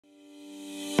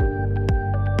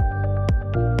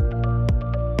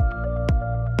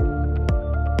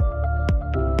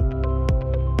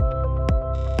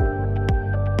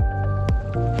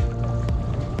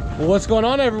What's going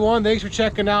on, everyone? Thanks for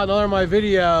checking out another of my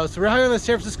videos. So we're here on the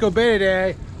San Francisco Bay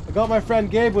today. I got my friend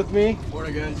Gabe with me.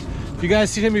 Morning, guys. If you guys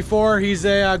seen him before, he's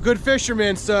a good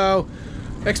fisherman, so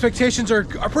expectations are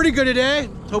pretty good today.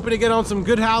 Hoping to get on some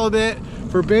good halibut.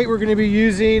 For bait, we're gonna be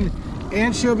using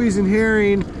anchovies and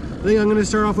herring. I think I'm gonna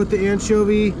start off with the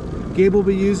anchovy. Gabe will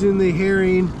be using the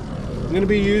herring. I'm gonna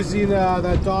be using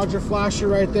that Dodger flasher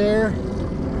right there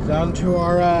down to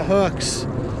our hooks.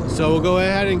 So we'll go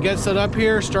ahead and get set up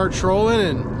here, start trolling,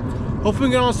 and hopefully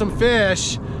we can get on some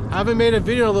fish. I haven't made a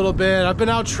video in a little bit. I've been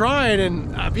out trying,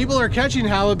 and people are catching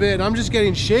halibut, and I'm just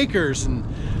getting shakers. And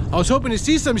I was hoping to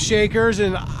see some shakers,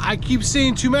 and I keep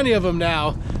seeing too many of them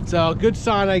now. So good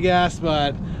sign, I guess,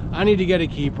 but I need to get a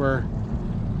keeper.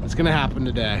 That's gonna happen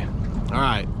today. All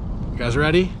right, you guys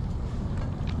ready?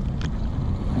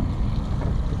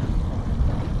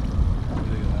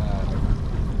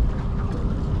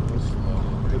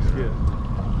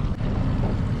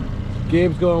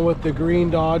 Gabe's going with the green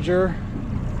Dodger.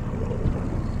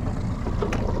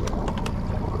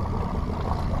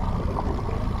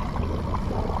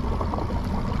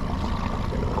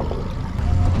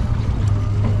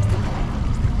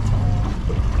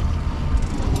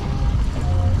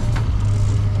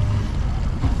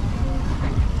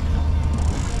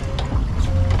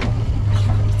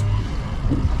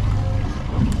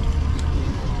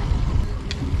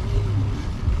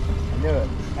 I knew it.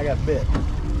 I got bit.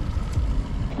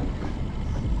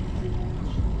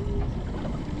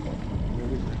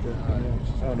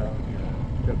 Oh no.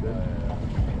 Got bit.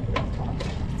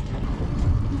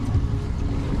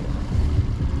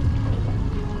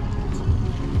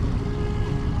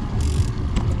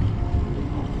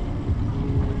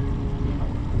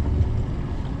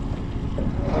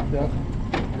 Hooked up.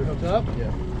 You're hooked up?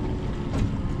 Yeah.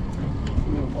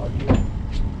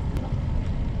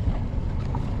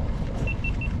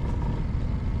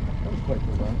 That was quite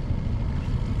cool, man.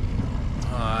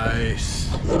 Nice.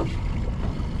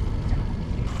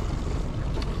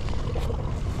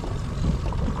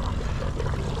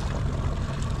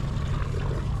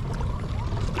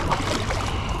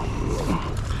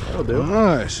 That'll do.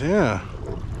 Nice, yeah.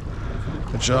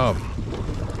 Good job.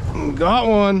 Got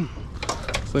one.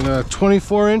 It's like a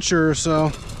 24-incher or so.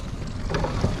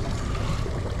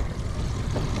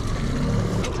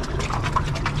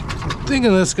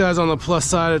 Thinking this guy's on the plus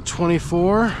side at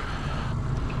 24.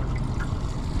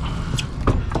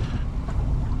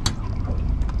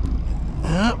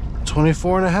 Yep,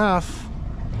 24 and a half.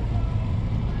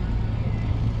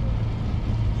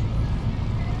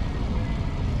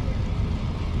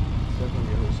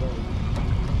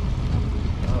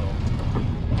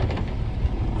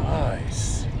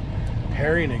 Nice.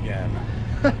 Herring again.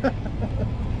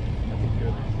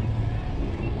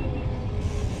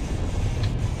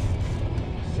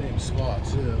 Same spot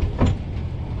too.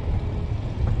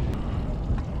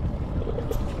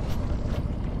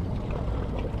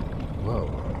 Whoa.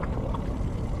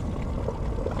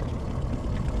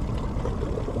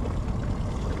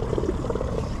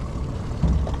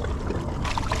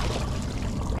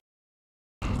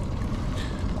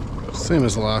 Same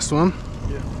as the last one.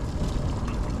 Yeah.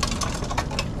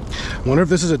 I wonder if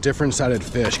this is a different sided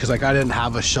fish, because like I didn't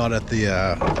have a shot at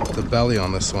the belly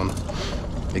on this one.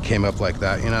 It came up like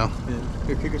that, you know? Yeah.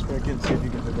 Here, kick us back in, see if you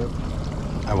can hook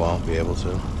up. I won't be able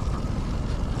to.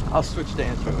 I'll switch to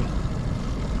anchovy.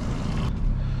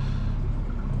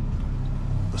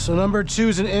 So number 2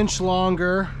 is an inch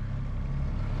longer.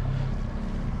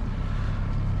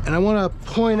 And I want to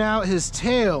point out his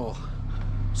tail.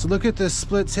 So look at this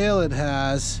split tail it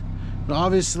has. And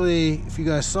obviously, if you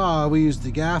guys saw, we used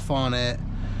the gaff on it.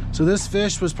 So this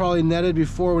fish was probably netted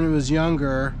before when it was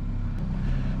younger.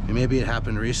 And maybe it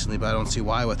happened recently, but I don't see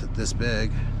why with it this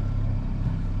big.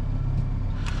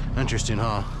 Interesting,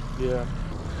 huh? Yeah.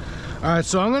 All right,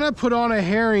 so I'm gonna put on a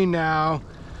herring now.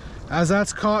 As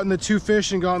that's caught in the 2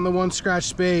 fish and gotten the 1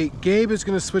 scratch bait, Gabe is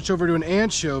gonna switch over to an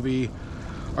anchovy.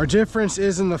 Our difference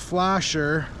is in the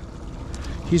flasher.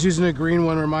 He's using a green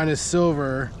one where mine is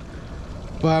silver.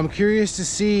 But I'm curious to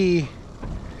see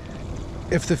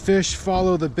if the fish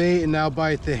follow the bait and now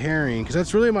bite the herring, because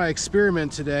that's really my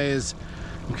experiment today. Is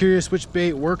I'm curious which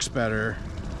bait works better.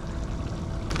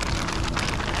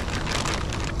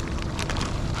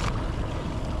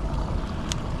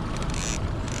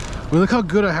 I mean, look how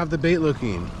good I have the bait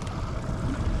looking.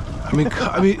 I mean,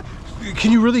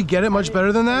 can you really get it much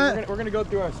better than that? We're gonna go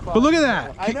through our spot. But look at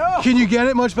that. I know. Can you get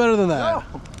it much better than that?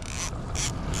 No.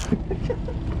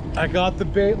 I got the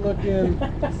bait looking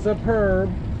superb.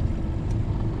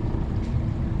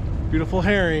 Beautiful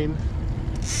herring.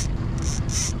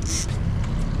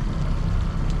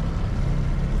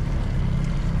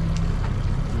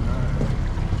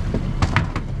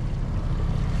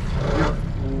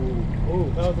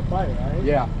 that was a bite, right?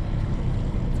 Yeah.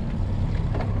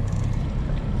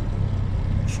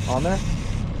 On there?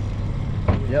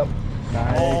 Yep.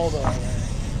 Nice. All the way.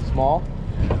 Small?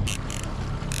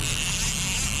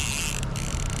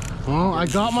 Well, I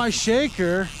got my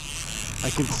shaker. I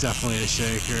think it's definitely a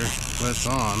shaker, but it's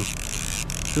on.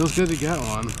 Feels good to get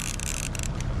one.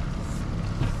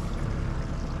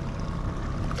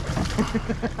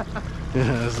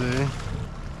 Yeah, see?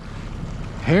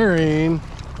 Herring.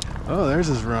 Oh, there's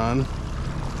his run.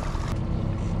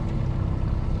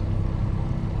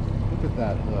 Look at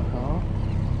that hook, huh?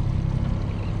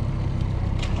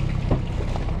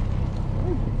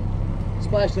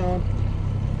 Splash zone.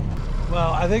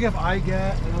 Well, I think if I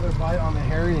get another bite on the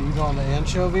herring and you go on the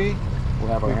anchovy, We'll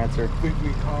have our answer. we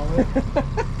call it.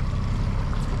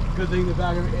 Good thing the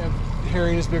bag of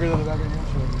herring is bigger than the bag of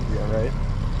anchovy. Yeah, right.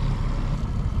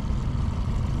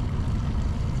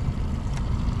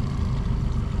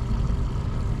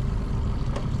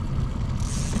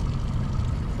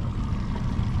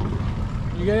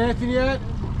 You got anything yet?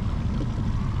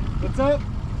 What's up?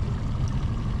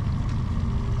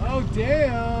 Oh,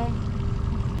 damn.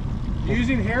 You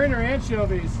using herring or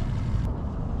anchovies?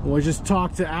 Well, we just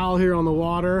talked to Al here on the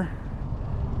water.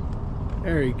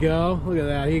 There you go. Look at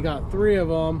that. He got 3 of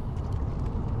them.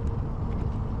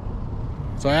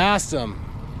 So I asked him,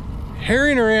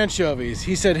 herring or anchovies?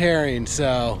 He said herring,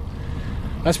 so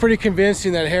that's pretty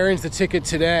convincing that herring's the ticket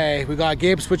today. We got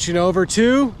Gabe switching over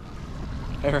to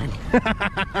herring.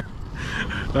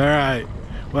 All right.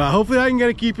 Well, hopefully I can get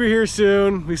a keeper here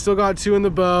soon. We still got 2 in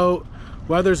the boat.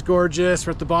 Weather's gorgeous.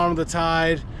 We're at the bottom of the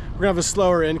tide. We're gonna have a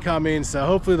slower incoming, so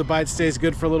hopefully the bite stays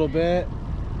good for a little bit.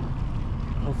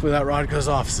 Hopefully that rod goes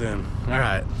off soon. All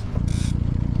right.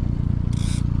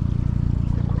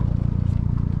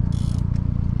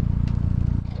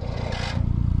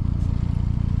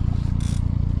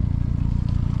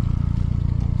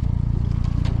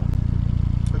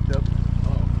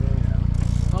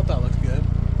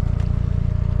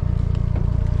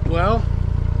 Well,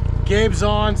 Gabe's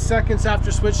on seconds after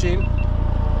switching.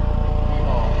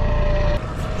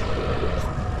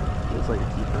 Looks like a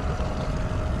keeper.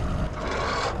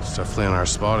 It's definitely in our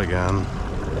spot again.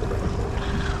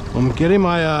 I'm getting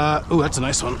my, oh, that's a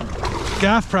nice one.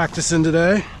 Gaff practicing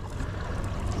today.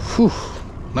 Whew,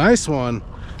 nice one.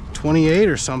 28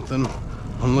 or something.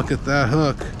 And look at that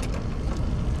hook.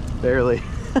 Barely.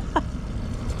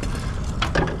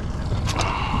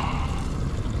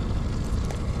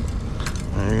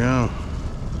 There you go.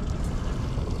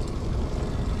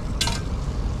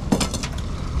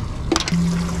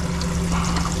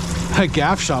 That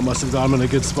gaff shot must have got him in a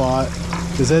good spot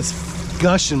because it's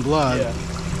gushing blood. Yeah.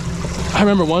 I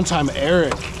remember one time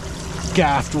Eric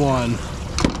gaffed one,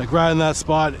 like right in that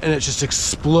spot, and it just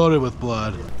exploded with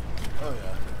blood. Oh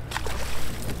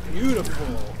yeah. Beautiful.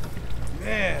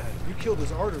 Man, you killed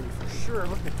his artery for sure.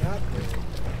 Look at that thing.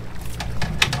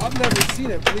 I've never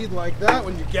seen it bleed like that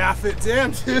when you gaff it.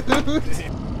 Damn, dude.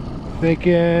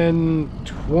 Thinking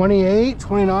 28,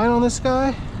 29 on this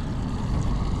guy.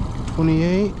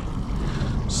 28.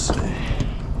 Let's see.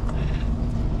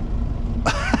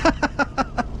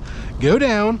 Go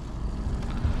down.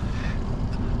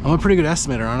 I'm a pretty good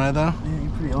estimator, aren't I, though? Yeah,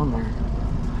 you're pretty on there.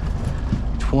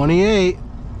 28.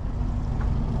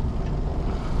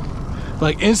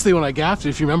 Like instantly when I gaffed it,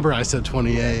 if you remember, I said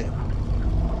 28.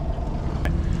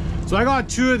 So I got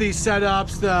 2 of these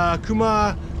setups, the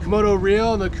Komodo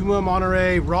reel and the Kuma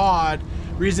Monterey rod.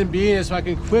 Reason being is so I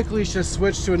can quickly just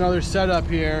switch to another setup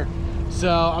here. So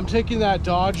I'm taking that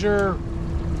Dodger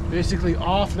basically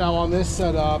off now on this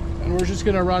setup, and we're just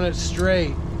gonna run it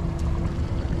straight.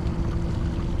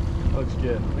 Looks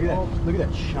good. Look at that. Look at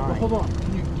that shine. Well, hold on.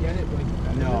 Can you get it like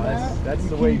better No, than that's that?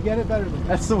 the way you get it better than that.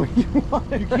 That's the way you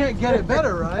want it. You can't get it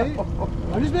better, right?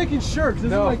 I'm just making sure, because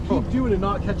this No. is like keep doing and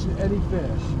not catching any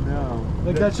fish. No.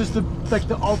 Like that's just the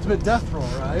ultimate death roll,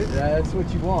 right? Yeah, that's what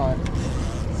you want.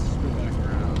 Spin back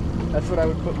around. That's what I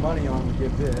would put money on to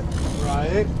get bit.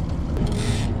 Right?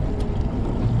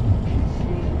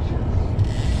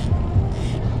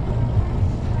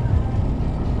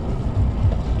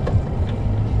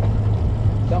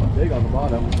 Something big on the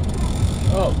bottom.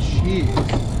 Oh, jeez.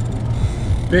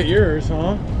 Bit yours,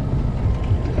 huh?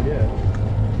 Yeah.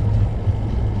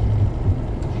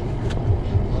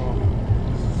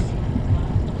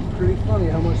 Pretty funny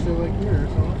how much they like yours,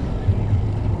 huh?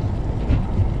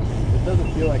 It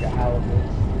doesn't feel like a halibut.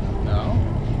 No.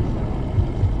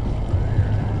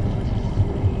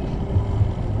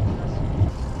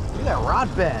 Look at that rod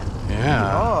bend.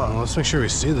 Yeah. Oh. Well, let's make sure we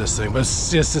see this thing, but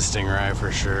it's just a stingray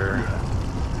for sure. Yeah.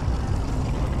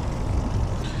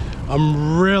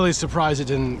 I'm really surprised it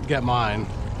didn't get mine.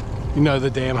 You know, the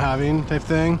day I'm having type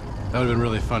thing? That would have been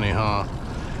really funny, huh?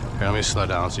 Here, let me slow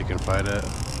down so you can fight it.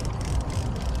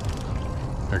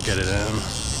 Or get it in.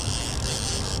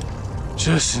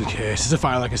 Just in case. Does it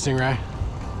fire like a stingray?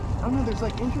 I don't know, there's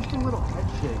like interesting little head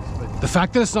shakes, but The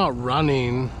fact that it's not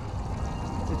running,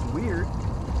 it's weird.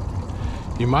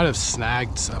 you might have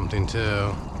snagged something too.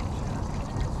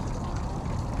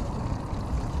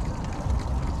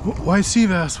 Why sea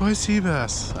bass? Why sea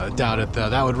bass? I doubt it though.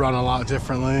 That would run a lot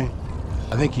differently.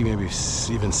 I think you maybe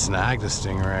even snagged a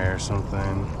stingray or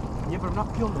something. Yeah, but I'm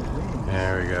not feeling the wind.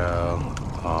 There we go.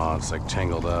 Oh, it's like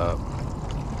tangled up.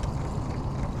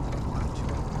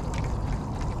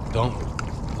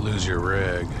 Don't lose your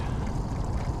rig.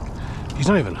 He's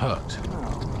not even hooked.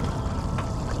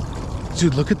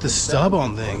 Dude, look at the stub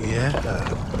on thing. Yeah.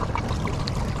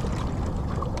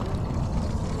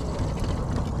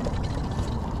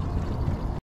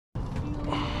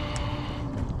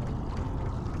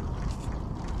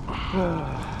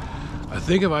 I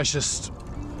think if I just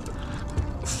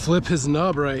flip his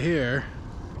nub right here.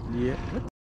 Yeah.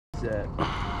 What's that?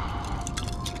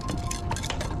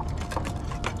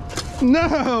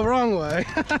 No, wrong way.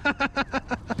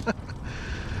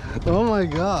 Oh my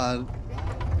God.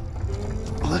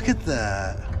 Look at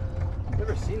that. I've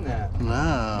never seen that.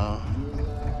 No.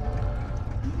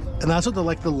 And that's what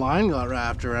the line got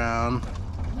wrapped around.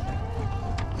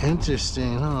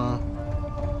 Interesting, huh?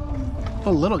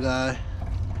 Oh, little guy.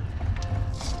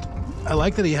 I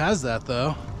like that he has that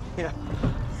though. Yeah.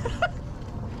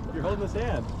 You're holding his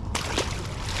hand.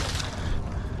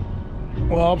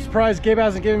 Well, I'm surprised Gabe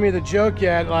hasn't given me the joke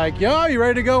yet. Like, yo, you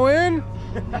ready to go in?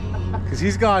 Because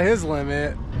he's got his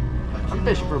limit. I'm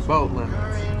fishing for boat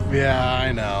limits. Yeah,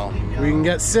 I know. We can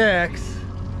get 6.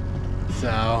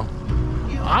 So,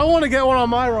 I want to get one on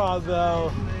my rod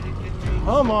though.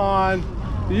 Come on.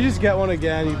 You just get one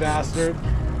again, you bastard.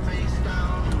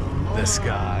 This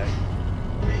guy.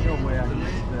 No way I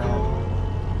missed that.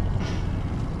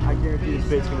 I guarantee this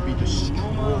bait's gonna be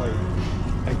destroyed.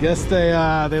 I guess they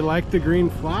like the green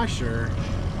flasher.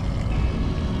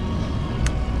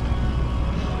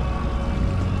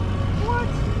 What?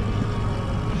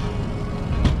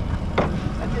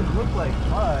 That didn't look like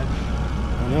mud.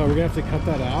 I know, we're gonna have to cut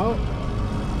that out.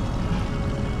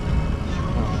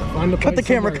 Find a Cut the bite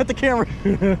camera, somewhere. cut the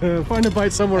camera. Find a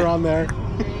bite somewhere on there.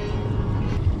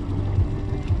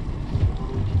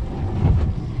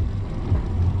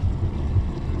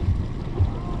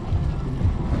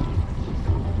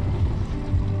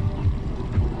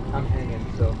 I'm hanging,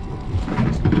 so.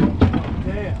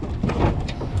 Damn.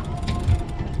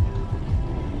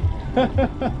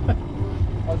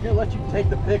 I was gonna let you take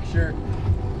the picture.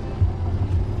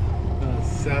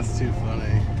 That's too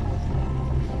funny.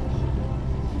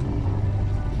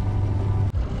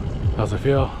 How's it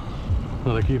feel?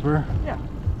 Another keeper? Yeah.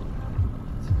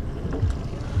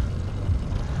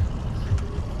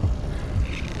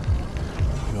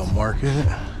 You gonna mark it?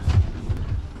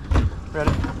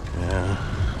 Ready? Yeah.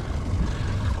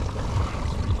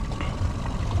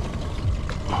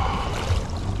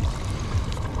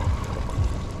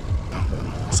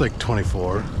 It's like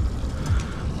 24.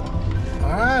 All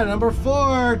right, number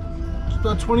 4. It's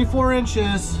about 24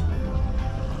 inches.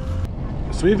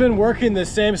 So we've been working the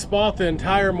same spot the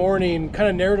entire morning, kind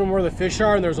of narrowed on where the fish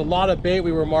are, and there's a lot of bait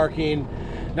we were marking.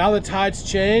 Now the tide's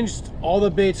changed, all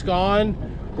the bait's gone.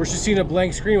 We're just seeing a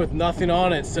blank screen with nothing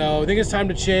on it. So I think it's time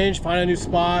to change, find a new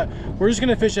spot. We're just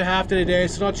gonna fish a half day today,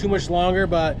 so not too much longer,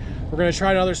 but we're gonna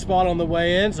try another spot on the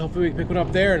way in. So hopefully we can pick one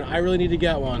up there, and I really need to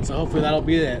get one. So hopefully that'll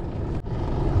be it.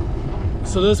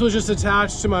 So this was just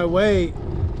attached to my weight,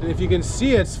 and if you can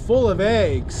see, it's full of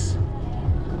eggs.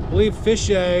 I believe fish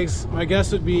eggs. My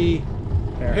guess would be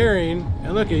herring.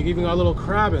 And look, you even got a little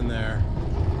crab in there.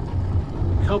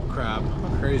 Kelp crab.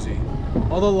 How crazy.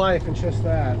 All the life in just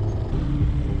that.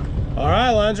 All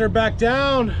right, lines are back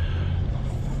down.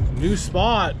 New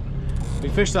spot. We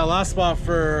fished that last spot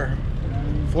for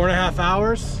 4.5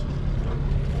 hours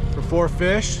for 4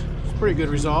 fish. It's pretty good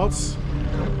results.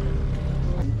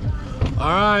 All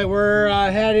right, we're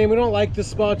heading. We don't like this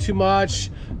spot too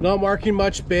much. Not marking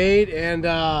much bait, and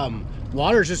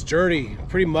water's just dirty,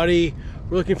 pretty muddy.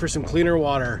 We're looking for some cleaner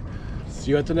water.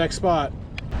 See you at the next spot.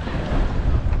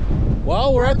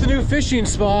 Well, we're at the new fishing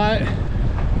spot.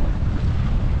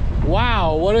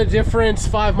 Wow, what a difference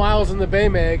 5 miles in the bay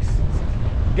makes.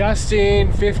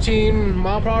 Gusting 15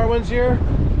 mile per hour winds here.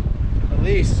 At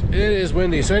least it is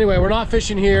windy. So anyway, we're not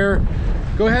fishing here.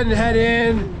 Go ahead and head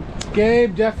in.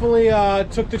 Gabe definitely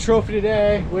took the trophy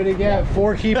today. Way to get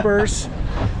 4 keepers.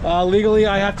 Legally,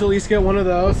 I have to at least get one of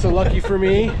those, so lucky for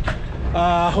me.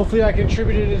 Hopefully I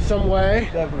contributed in some way.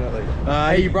 Definitely.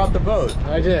 Hey, you brought the boat.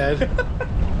 I did.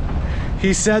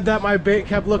 He said that my bait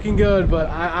kept looking good, but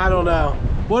I don't know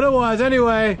what it was.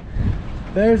 Anyway,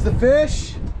 there's the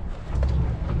fish.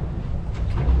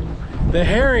 The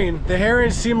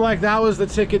herring seemed like that was the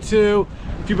ticket too.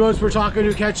 A few boats were talking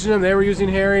to catching them, they were using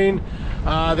herring.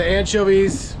 The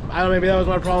anchovies, I don't know, maybe that was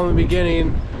my problem in the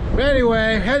beginning. But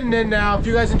anyway, heading in now. If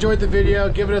you guys enjoyed the video,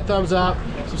 give it a thumbs up.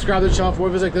 Subscribe to the channel for more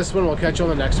videos like this one. We'll catch you on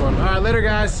the next one. All right, later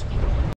guys.